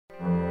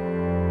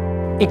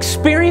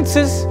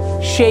Experiences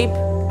shape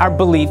our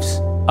beliefs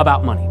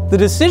about money. The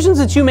decisions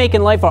that you make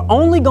in life are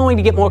only going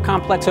to get more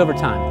complex over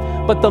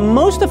time. But the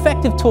most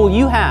effective tool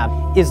you have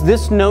is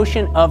this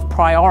notion of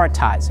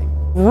prioritizing.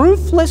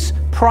 Ruthless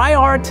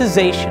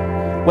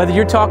prioritization, whether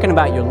you're talking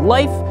about your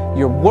life,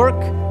 your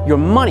work, your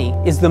money,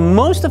 is the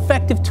most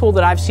effective tool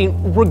that I've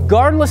seen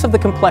regardless of the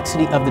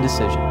complexity of the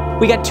decision.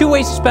 We got two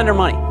ways to spend our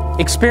money: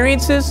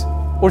 experiences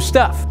or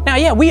stuff. Now,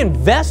 yeah, we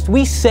invest,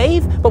 we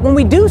save, but when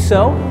we do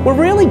so, we're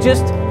really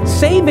just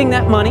saving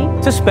that money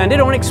to spend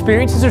it on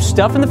experiences or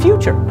stuff in the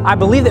future. I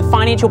believe that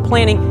financial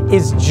planning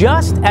is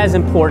just as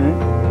important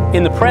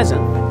in the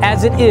present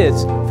as it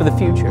is for the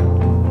future.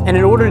 And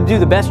in order to do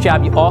the best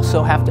job, you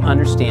also have to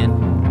understand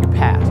your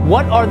past.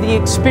 What are the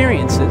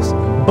experiences,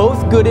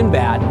 both good and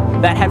bad,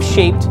 that have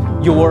shaped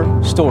your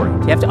story?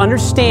 You have to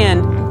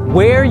understand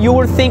where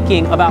your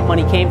thinking about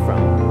money came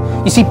from.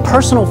 You see,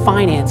 personal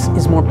finance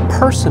is more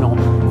personal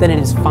than it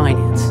is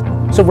finance.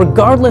 So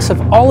regardless of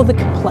all of the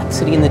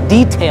complexity and the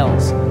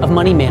details of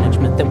money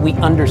management that we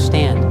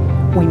understand,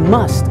 we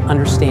must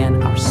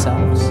understand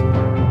ourselves.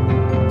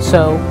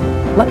 So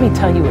let me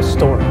tell you a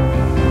story.